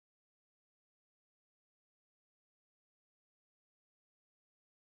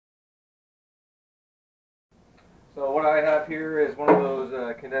So what I have here is one of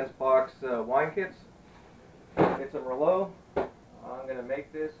those condensed box wine kits. It's a Merlot. I'm going to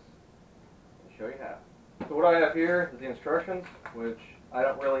make this and show you how. So what I have here is the instructions, which I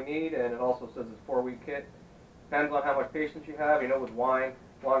don't really need, and it also says it's a 4-week kit. Depends on how much patience you have. You know, with wine,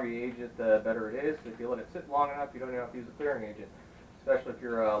 the longer you age it, the better it is. If you let it sit long enough, you don't even have to use a clearing agent, especially if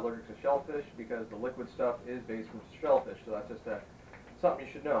you're allergic to shellfish, because the liquid stuff is based from shellfish. So that's just something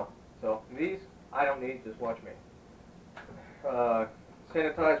you should know. So these, I don't need, just watch me.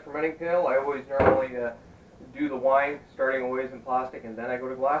 Sanitized fermenting pail. I always normally do the wine starting always in plastic and then I go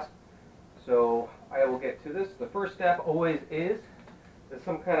to glass. So I will get to this. The first step always is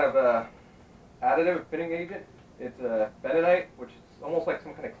some kind of additive fitting agent. It's a bentonite, which is almost like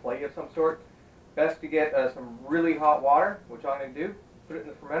some kind of clay of some sort. Best to get some really hot water, which I'm going to do. Put it in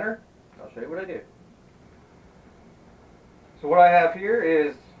the fermenter. I'll show you what I do. So what I have here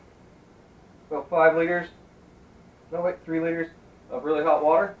is about 5 liters, no wait, 3 liters of really hot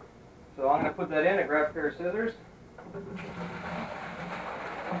water. So I'm going to put that in and grab a pair of scissors.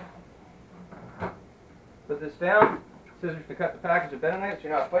 Put this down. Scissors to cut the package of bentonite so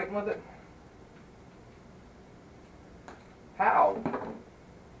you're not fighting with it. How?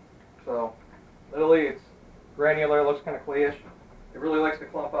 So literally it's granular, looks kind of clayish. It really likes to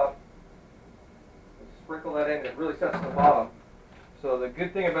clump up. Sprinkle that in, it really sets to the bottom. So the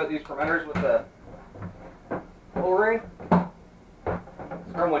good thing about these fermenters with the O-ring,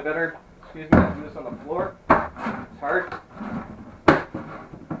 it's normally better, excuse me, to do this on the floor. It's hard.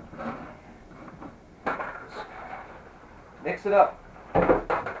 Mix it up.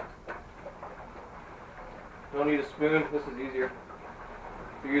 Don't need a spoon, this is easier.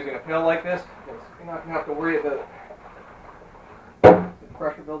 If you're using a pail like this, you're not going to have to worry about it. If the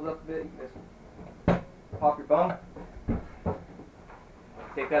pressure builds up a bit, you can just pop your bung.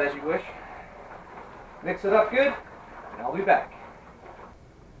 Take that as you wish. Mix it up good, and I'll be back.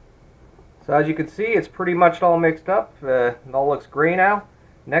 So as you can see, it's pretty much all mixed up. It all looks gray now.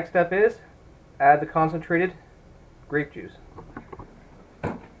 Next step is add the concentrated grape juice.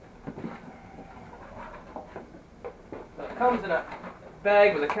 So it comes in a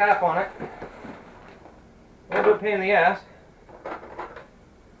bag with a cap on it. A little bit of a pain in the ass.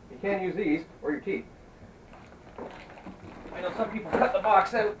 You can't use these or your teeth. I know some people cut the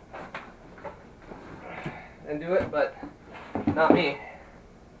box out and do it, but not me.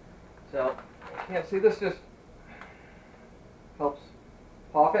 So, you can't see this, just helps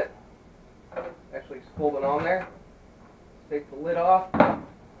pop it. Actually, just hold it on there. Take the lid off.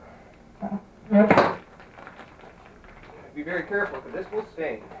 Be very careful because this will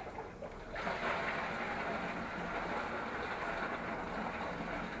sting.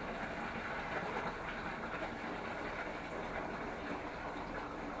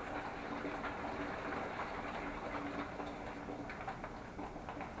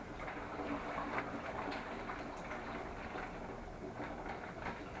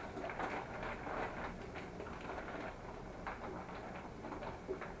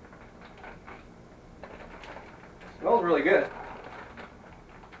 Smells really good.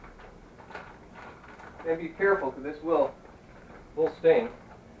 And be careful because this will sting.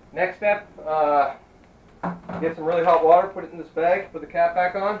 Next step, get some really hot water, put it in this bag, put the cap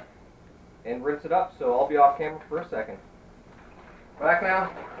back on, and rinse it up. So I'll be off camera for a second. Back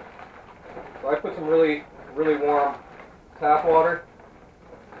now. So I put some really warm tap water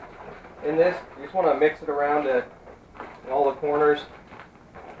in this. You just want to mix it around in all the corners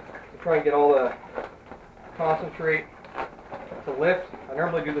to try and get all the concentrate to lift. I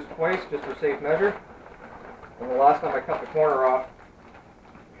normally do this twice just for safe measure. And the last time I cut the corner off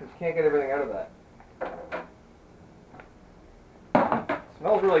because you can't get everything out of that. It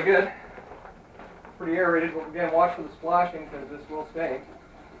smells really good. Pretty aerated, but again, watch for the splashing because this will stain.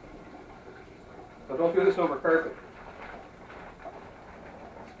 So don't do this over carpet.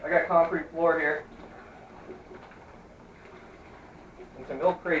 I got concrete floor here. And some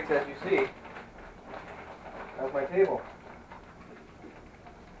milk crates, as you see. That's my table.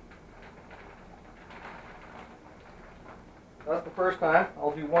 That's the first time.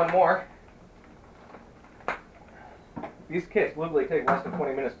 I'll do one more. These kits literally take less than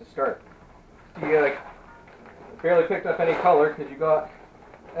 20 minutes to start. You barely picked up any color because you got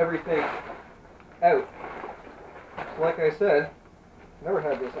everything out. So like I said, never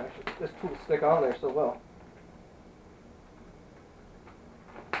had this actually. This tool stick on there so well.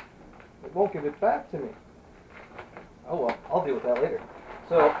 It won't give it back to me. Oh well, I'll deal with that later.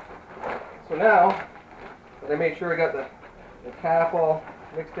 So now that I made sure I got the cap all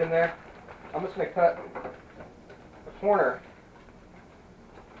mixed in there, I'm just going to cut a corner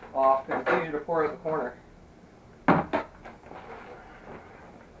off because it's easier to pour out the corner.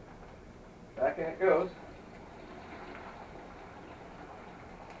 Back in it goes.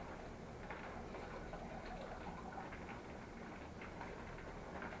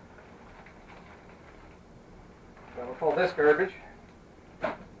 Now we'll pull this garbage.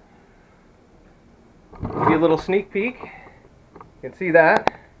 Give you a little sneak peek. You can see that.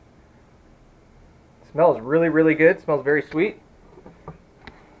 It smells really, really good. It smells very sweet.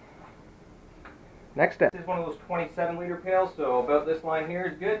 Next step. This is one of those 27-liter pails, so about this line here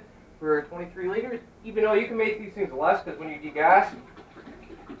is good for 23 liters. Even though you can make these things less, because when you degas,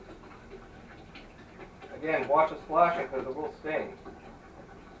 again, watch the splashing because it will stain.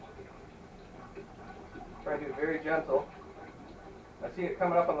 Try to do it very gentle. I see it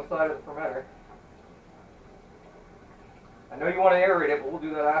coming up on the side of the fermenter. I know you want to aerate it, but we'll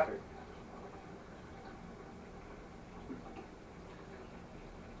do that after.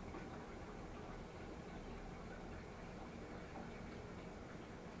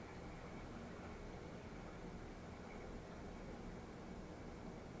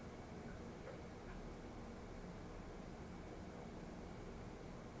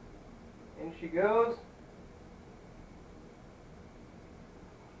 In she goes.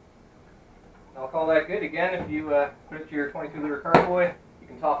 I'll call that good. Again, if you put it to your 22-liter carboy, you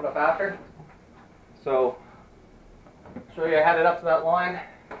can top it up after. So, show you I had it up to that line.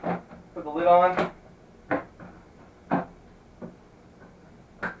 Put the lid on.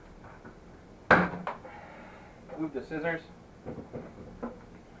 Move the scissors.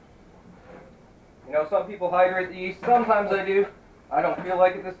 You know, some people hydrate the yeast. Sometimes I do. I don't feel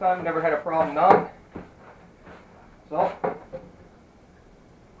like it this time. Never had a problem not. So,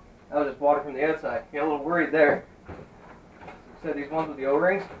 that was just water from the outside. Get a little worried there. Like I said, these ones with the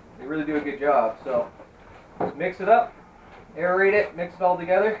O-rings, they really do a good job. So, just mix it up, aerate it, mix it all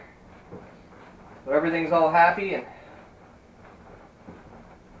together, so everything's all happy, and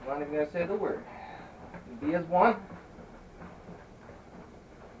I'm not even going to say the word. Be as one.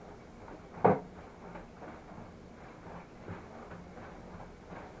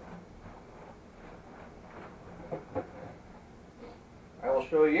 I will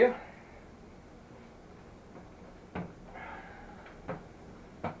show you.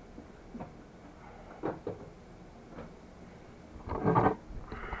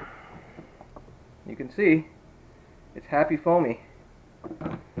 You can see it's happy foamy.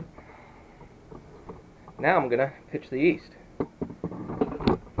 Now I'm gonna pitch the yeast.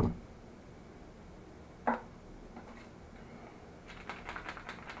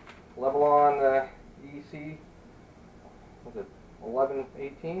 Level on the EC. What's it?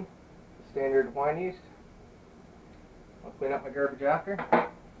 1118, the standard wine yeast. I'll clean up my garbage after.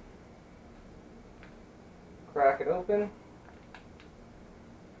 Crack it open.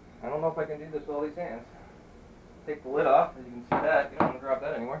 I don't know if I can do this with all these hands. Take the lid off, as you can see that. You don't want to drop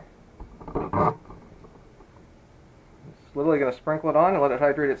that anywhere. Just literally going to sprinkle it on and let it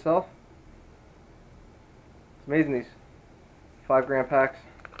hydrate itself. It's amazing these 5-gram packs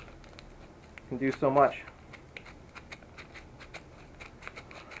can do so much.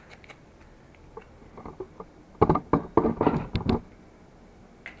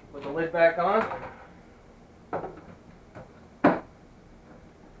 Put the lid back on.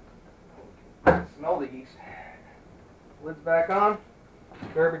 Smell the yeast. Lid's back on.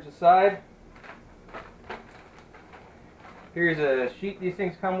 Garbage aside. Here's a sheet these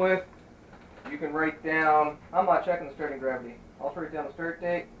things come with. You can write down, I'm not checking the starting gravity. I'll just write down the start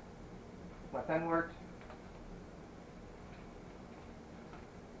date. My pen worked.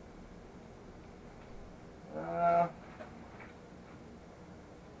 I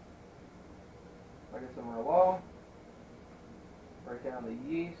get some Merlot. Write down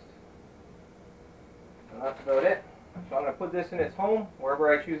the yeast. And that's about it. So I'm going to put this in its home,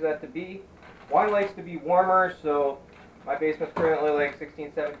 wherever I choose that to be. Wine likes to be warmer, so my basement's currently like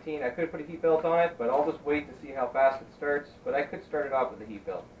 16, 17. I could put a heat belt on it, but I'll just wait to see how fast it starts. But I could start it off with a heat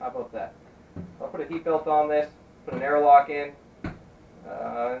belt. How about that? I'll put a heat belt on this, put an airlock in,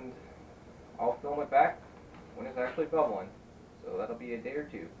 and I'll film it back when it's actually bubbling. So that'll be a day or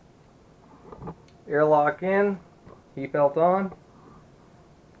two. Airlock in, heat belt on.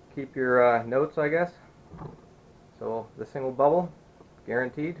 Keep your notes, I guess. So the single bubble,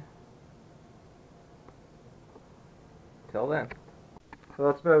 guaranteed. Till then. So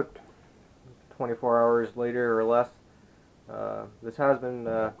that's about 24 hours later or less. This has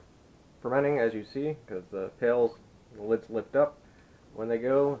been fermenting, as you see, because the pails, the lids lift up when they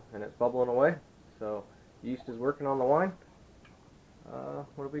go, and it's bubbling away. So yeast is working on the wine.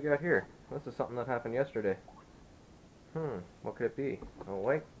 What have we got here? This is something that happened yesterday. What could it be? Oh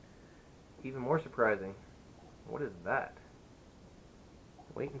wait, even more surprising. What is that?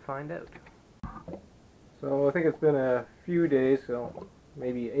 Wait and find out. So I think it's been a few days, so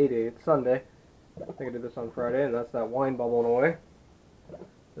maybe 8 days. It's Sunday. I think I did this on Friday, and that's that wine bubbling away.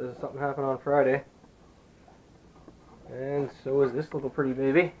 This is something happened on Friday. And so is this little pretty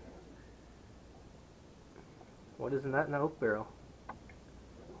baby. What is in that in the oak barrel?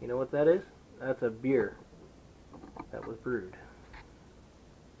 You know what that is? That's a beer that was brewed.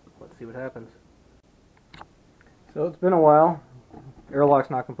 Let's see what happens. So it's been a while. Airlock's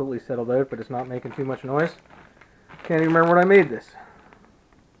not completely settled out, but it's not making too much noise. Can't even remember when I made this.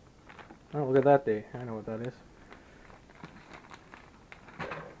 Oh, look at that date. I know what that is.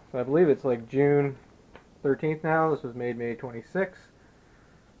 So I believe it's like June 13th now. This was made May 26th.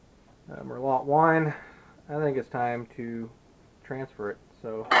 Merlot Wine. I think it's time to transfer it.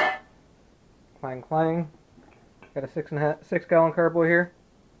 So, clang clang. Got a 6 gallon carboy here,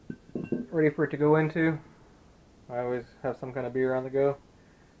 ready for it to go into. I always have some kind of beer on the go.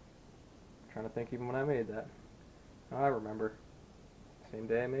 I'm trying to think even when I made that. Oh, I remember. Same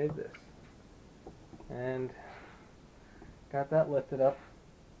day I made this. And got that lifted up.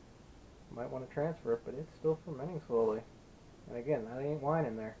 Might want to transfer it, but it's still fermenting slowly. And again, that ain't wine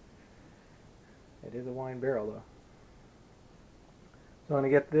in there. It is a wine barrel though. So I'm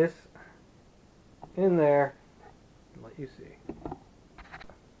going to get this in there and let you see.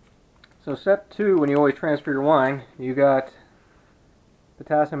 So step 2, when you always transfer your wine, you got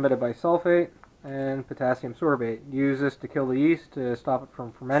potassium metabisulfate and potassium sorbate. Use this to kill the yeast to stop it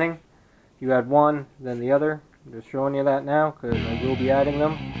from fermenting. You add one, then the other. I'm just showing you that now because I will be adding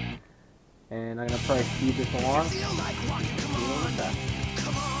them. And I'm going to try to speed this along.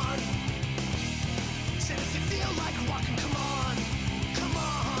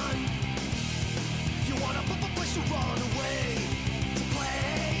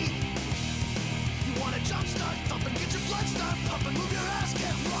 Jumpstart thumping, get your blood start pumping, move your ass,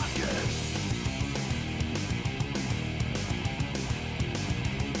 get rockin'.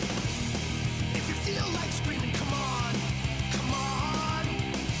 If you feel like screaming, come on, come on.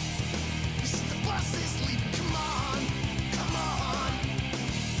 You see the bus is leaving, come on, come on.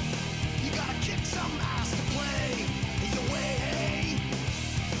 You gotta kick some ass to play your way.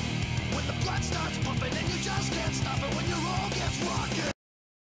 When the blood starts pumping and you just can't stop it, when your roll gets rockin'.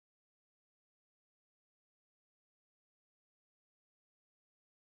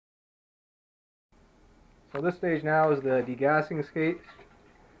 So this stage now is the degassing state.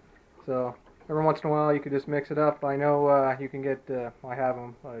 So every once in a while you could just mix it up. I know you can get, I have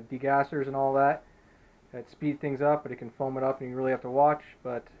them, degassers and all that speed things up, but it can foam it up and you really have to watch.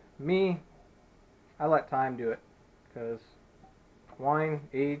 But me, I let time do it because wine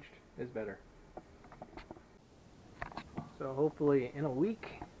aged is better. So hopefully in a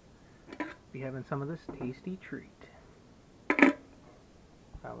week be having some of this tasty treat.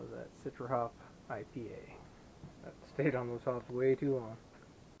 How was that Citra Hop IPA? That stayed on those hops way too long.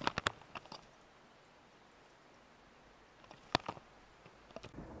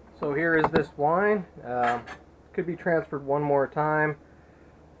 So here is this wine. Could be transferred one more time.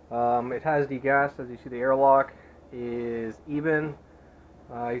 It has degassed, as you see the airlock is even.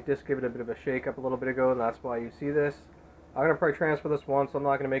 I just gave it a bit of a shake up a little bit ago, and that's why you see this. I'm going to probably transfer this once. I'm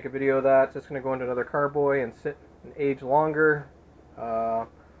not going to make a video of that. It's just going to go into another carboy and sit and age longer.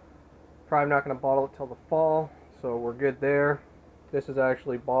 Probably not going to bottle it till the fall, so we're good there. This is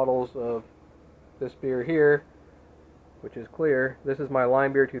actually bottles of this beer here, which is clear. This is my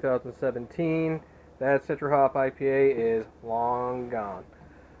Lime Beer 2017. That Citra Hop IPA is long gone.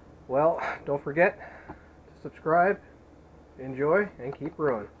 Well, don't forget to subscribe, enjoy, and keep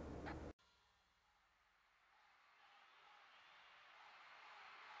brewing.